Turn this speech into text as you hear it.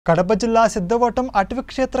కడప జిల్లా సిద్ధవటం అటవీ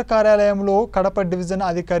క్షేత్ర కార్యాలయంలో కడప డివిజన్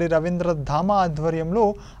అధికారి రవీంద్ర ధామ ఆధ్వర్యంలో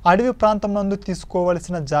అడవి ప్రాంతం నందు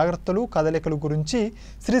తీసుకోవాల్సిన జాగ్రత్తలు కదలికల గురించి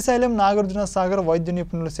శ్రీశైలం నాగార్జున సాగర్ వైద్య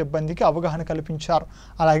నిపుణుల సిబ్బందికి అవగాహన కల్పించారు.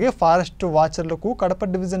 అలాగే ఫారెస్ట్ వాచర్లకు కడప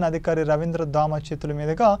డివిజన్ అధికారి రవీంద్ర ధామ చేతుల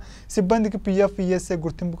మీదుగా సిబ్బందికి పిఎఫ్ఈఎస్ఏ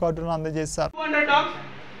గుర్తింపు కార్డులను అందజేశారు.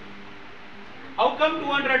 How come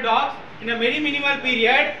 200 dogs in a very minimal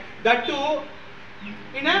period, that too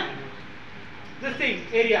in a this thing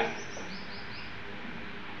area?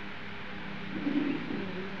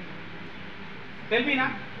 Tell me now.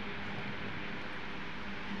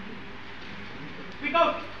 Speak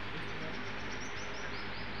out.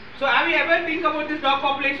 So have you ever think about this dog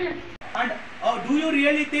population? And do you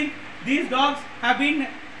really think these dogs have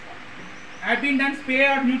been done spay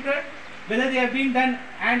or neutered? Whether they have been done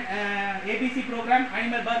an ABC program,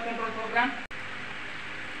 animal birth control program.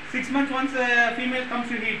 6 months once a female comes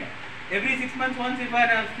to heat. Every 6 months once if a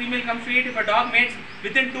female comes to heat, if a dog mates,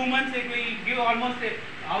 within 2 months it will give almost,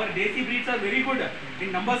 our desi breeds are very good in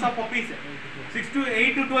numbers of puppies. 6 to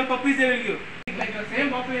 8 to 12 puppies they will give. Like the same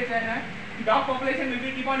population, dog population will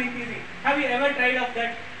be keep on increasing. Have you ever tried of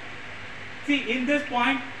that? See, in this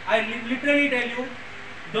point, I literally tell you,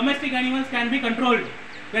 domestic animals can be controlled,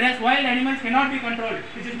 whereas wild animals cannot be controlled,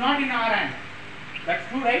 which is not in our hand. That's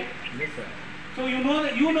true, right? Yes, sir. So you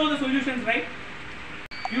know the solutions, right?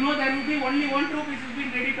 You know there will be only one troop which has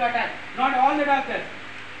been ready to attack, not all the dogs there.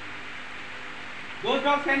 Those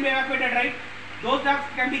dogs can be evacuated, right? Those dogs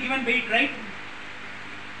can be given bait, right?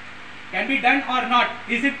 Can be done or not?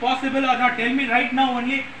 Is it possible or not? Tell me right now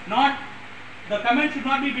only. Not the comment should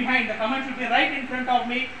not be behind. The comment should be right in front of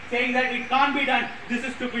me, saying that it can't be done. This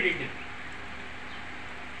is stupidity.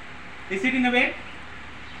 Is it in a way?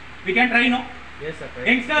 We can try, no? Yes, sir.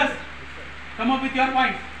 Youngsters, come up with your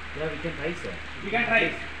points. Yeah, we can try, sir. We can try.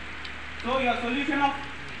 So your solution of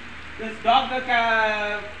this dog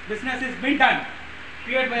business has been done,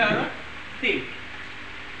 cleared by our team.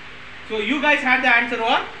 So you guys had the answer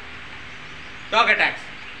on dog attacks,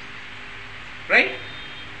 right?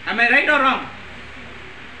 Am I right or wrong?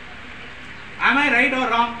 Am I right or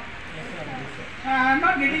wrong? I'm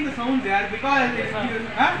not getting the sounds there because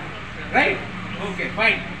right? Okay,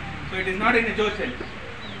 fine. So it is not in a Josel.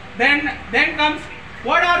 Then comes,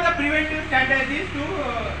 what are the preventive strategies to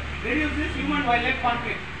reduce this human-wildlife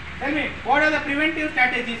conflict? Tell me, what are the preventive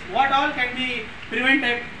strategies? What all can be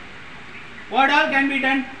prevented? What all can be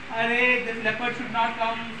done? Array, this leopard should not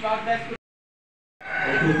come, slot that.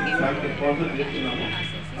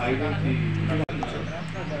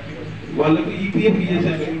 వాళ్ళకి EPF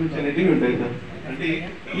ESI benefits అనేవి ఉంటాయి sir. అంటే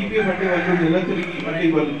EPF అంటే వాళ్ళు నెల తిరిగి అంటే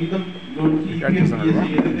వాళ్ళు జీతం ఈపీఎఫ్ ఈఎస్ఐ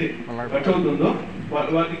ఏదైతే ఖర్చు అవుతుందో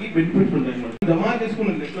వాళ్ళకి బెనిఫిట్స్ ఉంటాయి అన్నమాట. జమా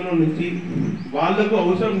చేసుకున్న లెక్కలో నుంచి వాళ్ళకు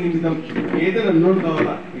అవసరం నిమిత్తం ఏదైనా లోన్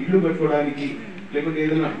కావాలా, ఇల్లు కట్టుకోవడానికి, లేకపోతే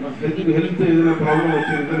ఏదైనా హెల్త్ ఏదైనా ప్రాబ్లం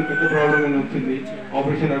వచ్చింది, ఏదైనా పెద్ద ప్రాబ్లం ఏమైనా వచ్చింది,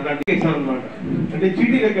 ఆపరేషన్ అట్లాంటివి ఇస్తాం అనమాట. అంటే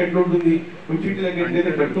చీటీ లెక్క ఎట్లా ఉంటుంది, మేము చీటీ లెక్క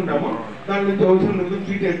ఎట్లయితే పెట్టుకుంటామో దాని నుంచి అవసరం నిమిత్తం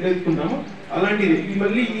చీటీ ఎట్లా వేసుకుంటామో అలాంటిది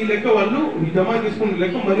మళ్ళీ ఈ లెక్క వాళ్ళు జమా చేసుకున్న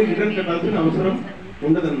లెక్క మళ్ళీ రిటర్న్ కట్టాల్సిన అవసరం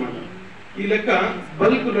ఉండదన్నమాట. ఈ లెక్క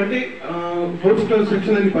బల్క్ అంటే హౌస్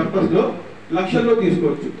కన్స్ట్రక్షన్ అనే పర్పస్ లో లక్షల్లో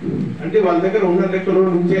తీసుకోవచ్చు. అంటే వాళ్ళ దగ్గర ఉన్న లెక్కలో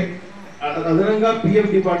నుంచే అదనంగా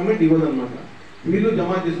పిఎఫ్ డిపార్ట్మెంట్ ఇవ్వదన్నమాట. వీళ్ళు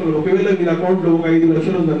జమా చేసుకున్నారు. ఒకవేళ మీరు అకౌంట్ లో ఒక 5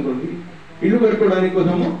 లక్షలు ఉందనుకోండి, ఇల్లు కట్టుకోవడానికి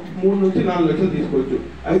కోసము 3 నుంచి 4 లక్షలు తీసుకోవచ్చు.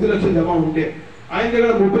 5 లక్షలు జమా ఉంటే ఆయన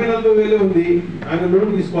దగ్గర 34,000 ఉంది, ఆయన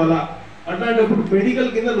లోన్ తీసుకోవాలా, అట్లాంటప్పుడు మెడికల్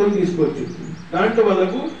కింద లోన్ తీసుకోవచ్చు. దాంట్లో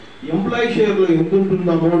వాళ్ళకు ఎంప్లాయీ షేర్ లో ఎంత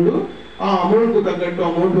ఉంటుందో అమౌంట్, ఆ అమౌంట్ కు తగ్గట్టు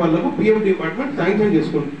అమౌంట్ వాళ్ళకు పిఎఫ్ డిపార్ట్మెంట్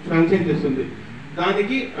శాంక్షన్ చేస్తుంది.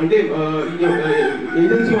 దానికి అంటే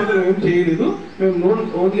ఏజెన్సీ మాత్రం ఏం చేయలేదు, మేము లోన్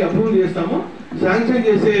ఓన్లీ అప్రూవ్ చేస్తాము. శాంక్షన్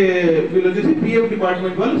చేసే వీళ్ళు వచ్చేసి పిఎఫ్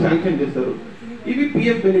డిపార్ట్మెంట్ వాళ్ళు శాంక్షన్ చేస్తారు. ఇవి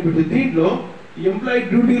పిఎఫ్ బెనిఫిట్స్. దీంట్లో ఎంప్లాయీ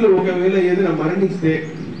డ్యూటీలో ఒకవేళ ఏదైనా మరణిస్తే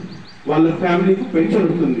వాళ్ళ ఫ్యామిలీకి పెన్షన్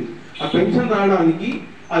వస్తుంది. ఆ పెన్షన్ రావడానికి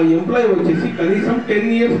ఆ ఎంప్లాయీ వచ్చేసి కనీసం 10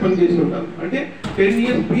 years పనిచేసి ఉంటారు. అంటే 10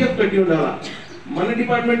 years పిఎఫ్ కట్టి ఉండాలా. మన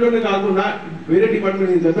డిపార్ట్మెంట్లోనే కాకుండా వేరే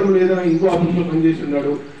డిపార్ట్మెంట్ గతంలో ఏదైనా ఇంకో ఆఫీస్లో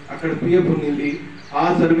పనిచేస్తున్నాడు, అక్కడ పిఎఫ్ ఉంది. ఆ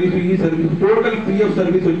సర్వీస్ ఈ సర్వీస్ టోటల్ పిఎఫ్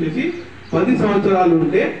సర్వీస్ వచ్చేసి 10 సంవత్సరాలు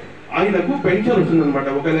ఉంటే ఆయనకు పెన్షన్ వస్తుంది అనమాట.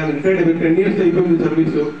 ఒకవేళ ఆయన రిటైర్డ్ అయిపోయి 10 years అయిపోయింది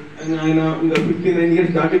సర్వీస్, ఆయన ఇంకా 59 years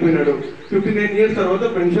దాటిపోయినాడు, 59 years తర్వాత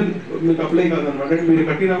పెన్షన్ మీకు అప్లై కాదనమాట. అంటే మీరు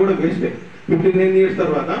కట్టినా కూడా వేస్టే. 59 years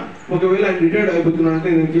తర్వాత ఒకవేళ ఆయన రిటైర్డ్ అయిపోతున్నాడు అంటే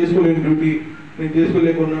నేను చేసుకోలేని డ్యూటీ, నేను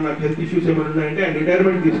చేసుకోలేకున్నా, నాకు హెల్త్ ఇష్యూస్ ఏమైనా ఉన్నాయంటే ఆయన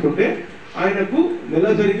రిటైర్మెంట్ తీసుకుంటే ఆయనకు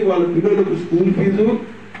నెలసరికి వాళ్ళ పిల్లలకు స్కూల్ ఫీజు,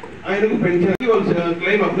 ఆయనకు పెన్షన్ వాళ్ళు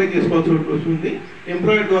క్లెయిమ్ అప్లై చేసుకోవాల్సి వస్తుంది.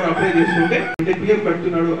 ఎంప్లాయర్ ద్వారా అప్లై చేసుకుంటే అంటే పిఎఫ్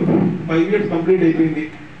కడుతున్నాడు, 5 years కంప్లీట్ అయిపోయింది,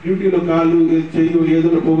 డ్యూటీలో కాళ్ళు చెయ్యి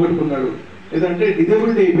ఏదో పోగొట్టుకున్నాడు, లేదంటే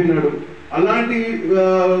డిజేబుల్డ్ అయిపోయినాడు, అలాంటి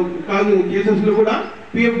కేసెస్లో కూడా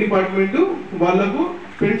పిఎఫ్ డిపార్ట్మెంట్ వాళ్ళకు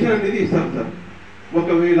పెన్షన్ అనేది ఇస్తారు సార్.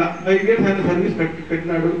 ఒకవేళ 5 years ఆయన సర్వీస్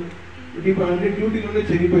పెట్టినాడు, డ్యూటీలోనే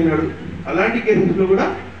చనిపోయినాడు, అలాంటి కేసెస్లో కూడా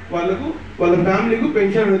వాళ్ళకు వాళ్ళ ఫ్యామిలీకు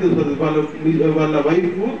పెన్షన్ అనేది వస్తుంది. వాళ్ళ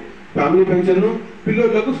వైఫ్ ఫ్యామిలీ పెన్షన్,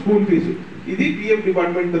 పిల్లలకు స్కూల్ ఫీజు, ఇది పిఎఫ్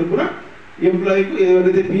డిపార్ట్మెంట్ తరఫున ఎంప్లాయీకు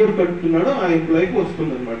ఎవరైతే పిఎఫ్ కట్టుతున్నాడో ఆ ఎంప్లాయీకి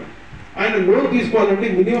వస్తుంది అనమాట. ఆయన లోన్ తీసుకోవాలంటే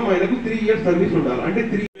మినిమం ఆయనకు 3 years సర్వీస్ ఉండాలి. అంటే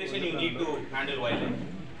 3 you need to handle wildlife.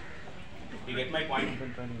 You get my point?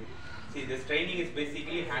 See, this training is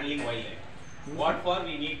basically handling wildlife. What for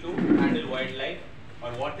we need to handle wildlife, or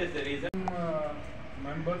what is the reason?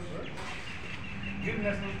 Members Gir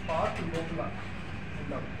National Park లోపల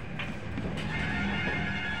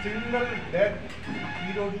single death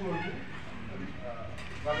ఈ రోజు వరకు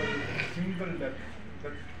single death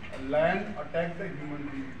land attack the human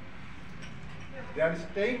being. They are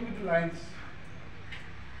staying with lines.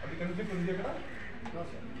 అది conflict ఉంది అక్కడ.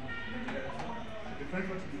 Different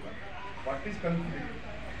what is conflict?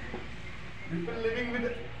 People living with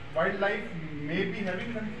wildlife may be having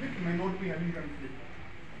conflict, may not be having conflict.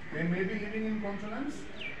 They may be living in consonance,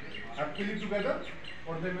 happily together,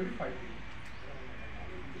 or they may be fighting.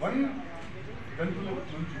 One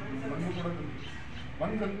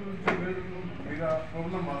conflict, is a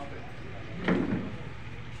problem after.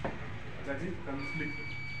 That is conflict.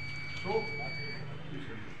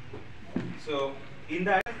 So in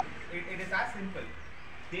that, it is as simple.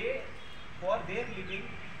 For their living,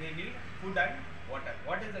 they need food and water.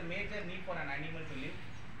 What is the major need for an animal to live?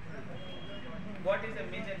 What is the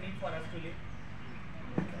major need for us to live?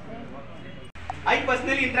 I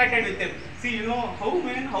personally interacted with them. See, you know how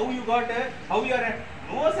you got how you are.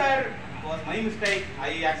 No sir, it was my mistake.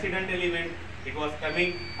 I accidentally went. It was coming.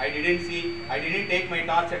 I didn't see. I didn't take my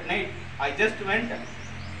torch at night. I just went.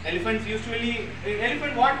 Elephants usually.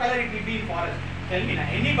 Elephant, what color it will be in forest? Tell me now.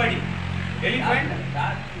 Anybody? Elephant.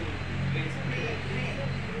 Dark.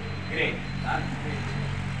 Grey.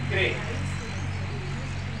 Grey.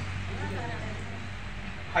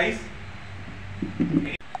 Highs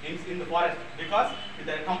in the forest, because with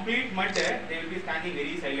the complete mud they will be standing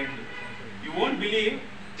very silently. You won't believe,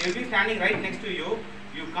 they will be standing right next to you.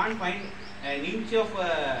 You can't find an inch of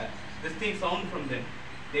this thing sound from them.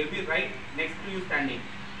 They will be right next to you standing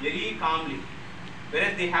very calmly.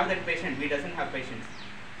 Whereas they have that patience, we doesn't have patience.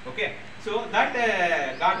 Okay, so that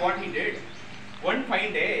God, what he did, one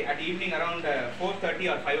fine day at evening around 4:30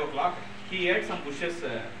 or 5 o'clock, he heard some bushes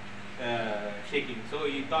shaking. So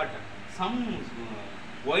he thought some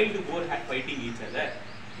wild boar had fighting each other.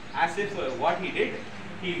 As if what he did,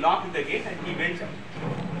 he locked the gate and he went.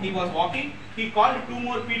 He was walking. He called 2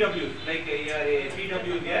 more PWs, like here a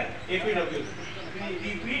PW here, APWs.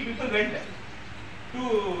 These 3 people went to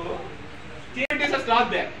change. It is a sloth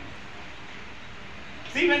bear.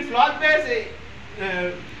 See, when sloth bears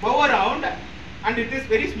bow around, and it is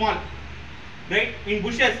very small, right? In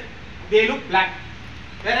bushes, they look black,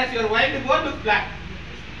 whereas your wild boar looks black.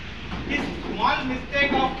 His small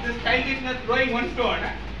mistake of this childishness throwing one stone,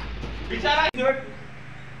 Bichara is good.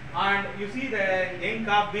 And you see the young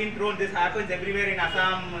calf being thrown. This happens everywhere in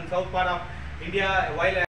Assam and south part of India.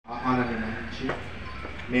 While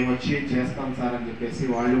మేము వచ్చి చేస్తాం sir అని చెప్పేసి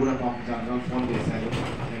వాళ్ళు కూడా పాపం చాలా phone చేశారు,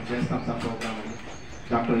 మేము చేస్తాం సార్ ప్రోగ్రామ్ అని.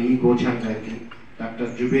 డాక్టర్ ఈ గోచాన్ గారికి, డాక్టర్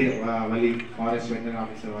జుబేర్ వలి ఫారెస్ట్ వెటనరీ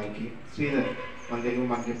ఆఫీసర్ వారికి, శ్రీధర్ మన దగ్గర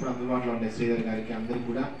మనకి ఎప్పుడు అందుబాటులో ఉండే శ్రీధర్ గారికి, అందరికి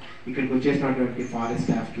కూడా ఇక్కడికి వచ్చేసినటువంటి ఫారెస్ట్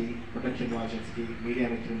స్టాఫ్కి, ప్రొటెక్షన్ వాచర్స్కి, మీడియా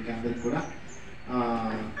మిత్రులకి అందరికి కూడా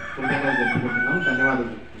కృతజ్ఞతలు జరుపుకుంటున్నాము, ధన్యవాదాలు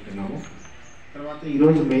జరుపుకుంటున్నాము. తర్వాత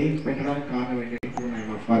ఈరోజు మెయిన్ పెట్టడానికి కారణం ఏంటంటే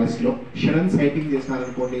మా ఫారెస్ట్లో షడన్ సైటింగ్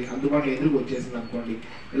చేసినారనుకోండి, అందుబాటులో ఎదురుకు వచ్చేసింది అనుకోండి,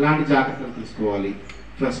 ఎలాంటి జాగ్రత్తలు తీసుకోవాలి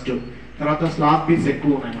ఫస్ట్. తర్వాత స్లాత్ బీట్స్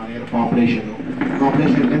ఎక్కువ ఉన్నాయి మా దగ్గర, పాపులేషన్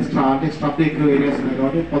అంటే స్టబ్ ఎక్కువ ఏరియాస్ ఉన్నాయి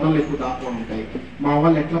కాబట్టి పొదలు ఎక్కువ దాక్కుని ఉంటాయి. మా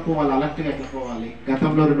వాళ్ళు ఎట్లా పోవాలి, అలర్ట్గా ఎట్లా పోవాలి.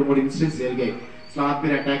 గతంలో 2-3 ఇన్సిడెంట్స్ జరిగాయి, స్లాత్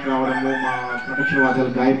బీర్ అటాక్ రావడము, మా ప్రొటెక్షన్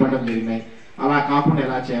వాచర్లు గాయపడడం జరిగినాయి. అలా కాకుండా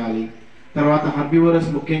ఎలా చేయాలి. తర్వాత హర్బివోరస్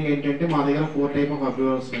ముఖ్యంగా ఏంటంటే మా దగ్గర 4 టైప్ ఆఫ్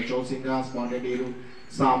హర్బివోరస్ ఉన్నాయి, చౌసింగా, స్పాండేడీలు,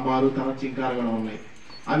 సాంబారు, తర్వాత చింకారు కూడా ఉన్నాయి.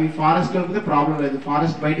 అవి ఫారెస్ట్లో అయితే ప్రాబ్లం లేదు.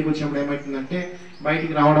 ఫారెస్ట్ బయటకు వచ్చినప్పుడు ఏమవుతుందంటే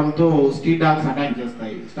బయటికి రావడంతో స్ట్రీట్ డాగ్స్ అటాక్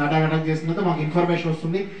చేస్తాయి. అటాక్ చేసిన తర్వాత మాకు ఇన్ఫర్మేషన్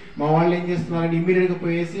వస్తుంది, మా వాళ్ళు ఏం చేస్తున్నారని ఇమ్మీడియట్గా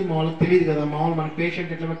పోయేసి, మా వాళ్ళకి తెలియదు కదా, మా వాళ్ళు మన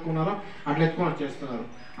పేషెంట్ ఎట్లా పెట్టుకున్నారో అట్లా ఎత్తుకొని వచ్చేస్తున్నారు.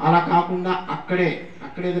 అలా కాకుండా అక్కడే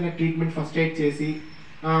ఏదైనా ట్రీట్మెంట్ ఫస్ట్ ఎయిడ్ చేసి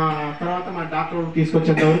తర్వాత మన డాక్టర్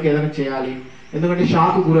తీసుకొచ్చేంత వరకు ఏదైనా చేయాలి. ఎందుకంటే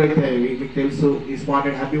షాక్ గురైతాయి, మీకు తెలుసు ఈ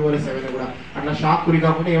స్పాటెడ్ హర్బివోరస్ ఏమైనా కూడా అట్లా షాక్ గురి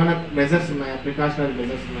కాకుండా ఏమైనా మెజర్స్ ఉన్నాయా, ప్రికాషనరీ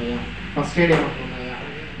మెజర్స్ ఉన్నాయా, ఫస్ట్ ఎయిడ్ ఏమైనా ఉన్నాయా.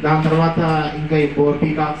 దాని తర్వాత ఇంకా ఈ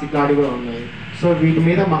పీకాక్స్ ఇట్లాంటివి కూడా ఉన్నాయి. సో వీటి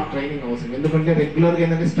మీద మాకు ట్రైనింగ్ అవసరం. ఎందుకంటే రెగ్యులర్గా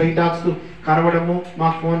ఏంటంటే స్ట్రైట్ డాగ్స్ కరవడము,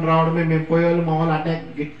 మాకు ఫోన్ రావడమే, మేము పోయేవాళ్ళు మా వాళ్ళు అటాక్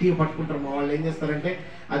గట్టిగా పట్టుకుంటారు. మా వాళ్ళు ఏం చేస్తారంటే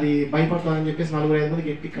అది భయపడుతుందని చెప్పేసి 4-5 మంది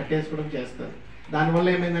గట్టి కట్టేసుకోవడం చేస్తారు. దానివల్ల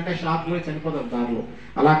ఏమైందంటే షాక్ కూడా చనిపోతారు దారిలో.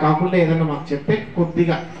 అలా కాకుండా ఏదన్నా మాకు చెప్తే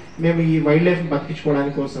కొద్దిగా మేము ఈ వైల్డ్ లైఫ్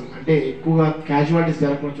బతికించుకోవడానికి కోసం, అంటే ఎక్కువగా క్యాజువాలిటీస్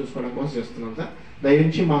జరగకుండా చూసుకోవడం కోసం చేస్తున్నాం సార్.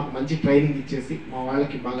 దయవించి మాకు మంచి ట్రైనింగ్ ఇచ్చేసి మా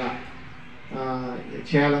వాళ్ళకి బాగా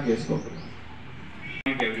చేయాలని చేసుకుంటున్నాం.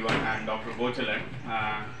 Thank everyone. I'm Dr. Bochalan.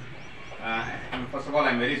 First of all,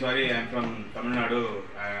 I'm very sorry. I'm from Tamil Nadu.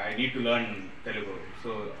 I need to learn Telugu. So,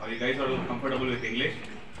 are you guys all comfortable with English?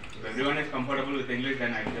 If everyone is comfortable with English,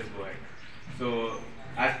 then I will just go ahead. So,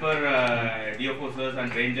 as per DFO sirs and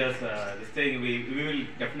rangers, this thing we will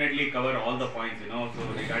definitely cover all the points, you know. So,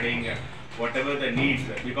 regarding whatever the needs,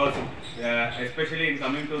 because especially in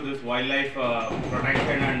coming to this wildlife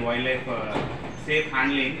protection and wildlife safe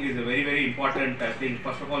handling is a very, very important thing.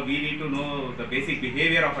 First of all, we need to know the basic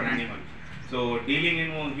behavior of an animal. So dealing in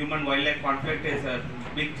human wildlife conflict is a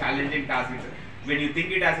big challenging task. When you think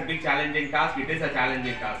it as a big challenging task, it is a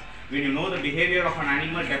challenging task. When you know the behavior of an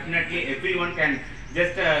animal, definitely everyone can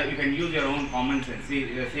just you can use your own common sense. See,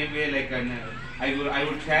 the same way like I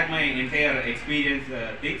would share my entire experience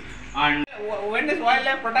things. And when this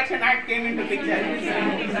Wildlife Protection Act came into picture?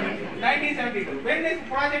 1972. When this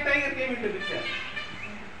Project Tiger came into picture?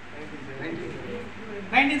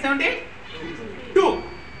 1972.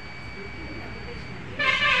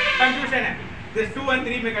 Confusion. This 2 and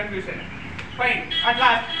 3 may confusion. Fine. At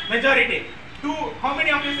last, majority. 2. How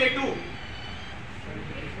many of you say 2?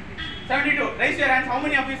 72. Raise your hands. How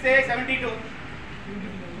many of you say 72?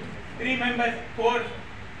 3 members. 4.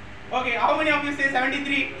 Okay. How many of you say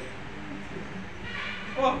 73?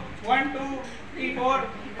 Oh, 1, 2, 3, 4,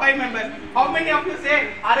 5 members. How many of you say,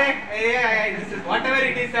 this is whatever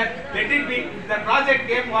it is, sir, let it be. The project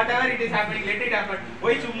came, whatever it is happening, let it happen.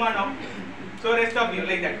 Why chumma now? So rest of you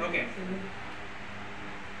like that, okay.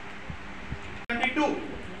 72.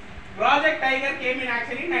 Project Tiger came in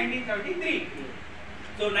action in 1973.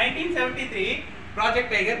 So 1973, Project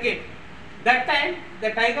Tiger came. That time,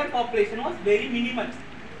 the tiger population was very minimal.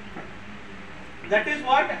 That is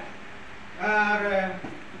what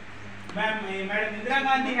Madam Indira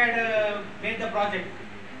Gandhi had made the project.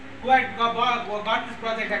 Who had got this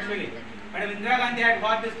project actually? Madam Indira Gandhi had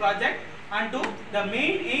got this project, and the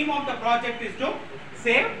main aim of the project is to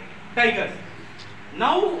save tigers.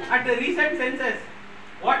 Now at the recent census,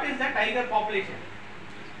 what is the tiger population?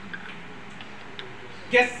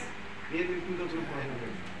 Guess.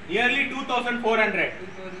 Nearly 2,400.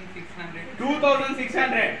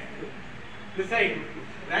 2,600. Decide.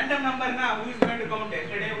 Random number na, who is going to count?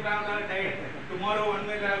 Yesterday you count tiger. Tomorrow one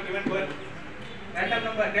will have given birth. Random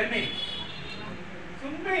number, tell me.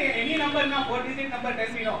 Sumbe any number na, 4-digit number,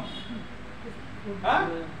 tell me now.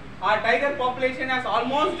 Our tiger population has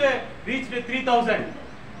almost reached 3,000.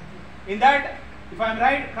 In that, if I am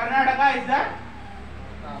right, Karnataka is the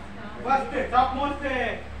first topmost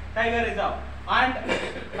tiger reserve. And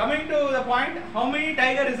coming to the point, how many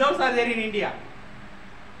tiger reserves are there in India?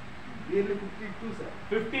 Nearly 52, sir.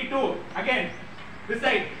 52. Again, this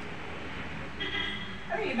side.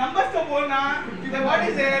 Hey, numbers to bowl na. What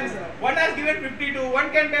is there? One has given 52. One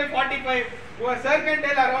can tell 45. Sir can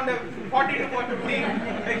tell around 40 to 450.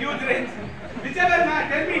 A huge range. Whichever na,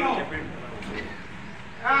 tell me now.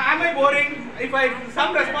 Am I boring? If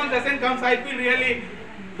some response doesn't come, I feel really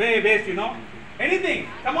very waste, you know. Anything?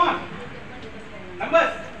 Come on.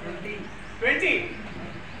 Numbers. 20.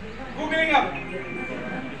 Googling up.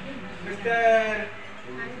 Mr.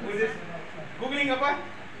 Who is this? Googling up.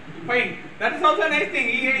 Fine. That is also a nice thing.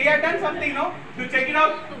 He had done something, no? To check it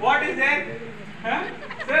out. What is there?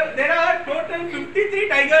 So there are total 53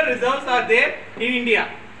 tiger reserves are there in India.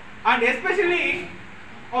 And especially,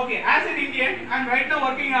 okay, as an Indian, I am right now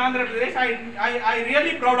working in Andhra Pradesh. I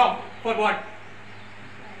really proud of. For what?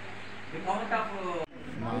 The count of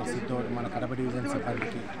మా సిద్ధోడ్ మన Kadapa division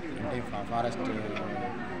సిబ్బందికి అంటే forest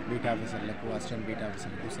beat ఆఫీసర్లకు, assistant beat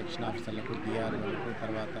ఆఫీసర్లకు, section ఆఫీసర్లకు, డిఆర్ఓలకు,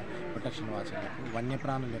 తర్వాత protection వాచర్లకు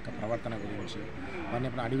వన్యప్రాణుల యొక్క ప్రవర్తన గురించి,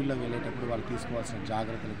 అడవిలో వెళ్ళేటప్పుడు వాళ్ళు తీసుకోవాల్సిన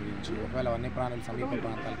జాగ్రత్తల గురించి, ఒకవేళ వన్యప్రాణులు సమీప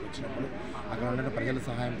ప్రాంతాలకు వచ్చినప్పుడు అక్కడ ఉన్న ప్రజల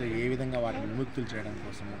సహాయంతో ఏ విధంగా వాటిని విముక్తులు చేయడం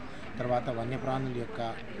కోసము, తర్వాత వన్యప్రాణులు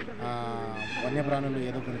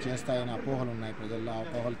ఏదో కొన్ని చేస్తాయని అపోహలు ఉన్నాయి ప్రజల్లో. ఆ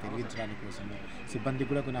అపోహలు తొలగించడానికి కోసము సిబ్బందికి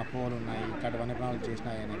కూడా కొన్ని అపోహలు ఉన్నాయి, ఇక్కడ వన్యప్రాణులు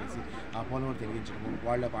చేసినాయని అనేసి ఆ అపోహలు కూడా తొలగించడము,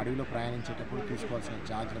 వాళ్ళ అడవిలో ప్రయాణించేటప్పుడు తీసుకోవాల్సిన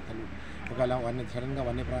జాగ్రత్తలు, ఒకవేళ సడన్గా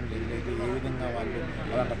వన్యప్రాణులు ఎదురైతే ఏ విధంగా వాళ్ళు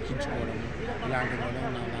అలా రక్షించుకోవడము, ఇలాంటి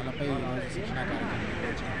నాలపై ఈరోజు శిక్షణా కార్యక్రమం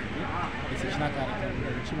నిర్వహించడం. ఈ శిక్షణా కార్యక్రమం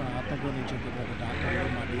నుంచి మన ఆత్మకూరు నుంచి డాక్టర్లు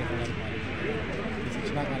మా డిఎఫ్ గారు పాల్గొన్నారు. ఈ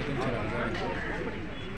శిక్షణా కార్యక్రమం చాలా